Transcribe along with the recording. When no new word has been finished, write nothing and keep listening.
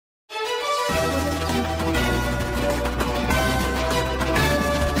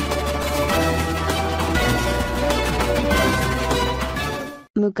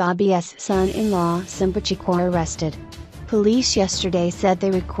Mugabe's son-in-law Simba Chikore arrested. Police yesterday said they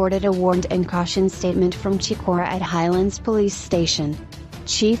recorded a warrant and caution statement from Chikore at Highlands Police Station.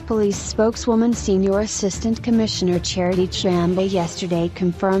 Chief Police spokeswoman Senior Assistant Commissioner Charity Chamba yesterday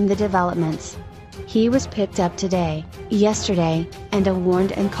confirmed the developments. He was picked up yesterday, and a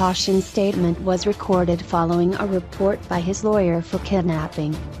warrant and caution statement was recorded following a report by his lawyer for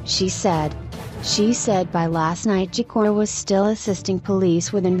kidnapping, she said. She said by last night Chikore was still assisting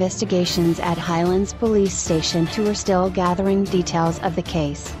police with investigations at Highlands Police Station who are still gathering details of the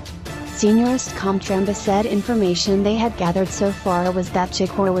case. Seniorist Chamba said information they had gathered so far was that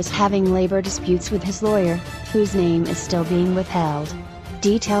Chikore was having labor disputes with his lawyer, whose name is still being withheld.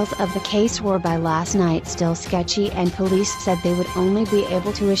 Details of the case were by last night still sketchy, and police said they would only be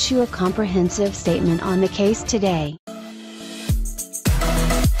able to issue a comprehensive statement on the case today.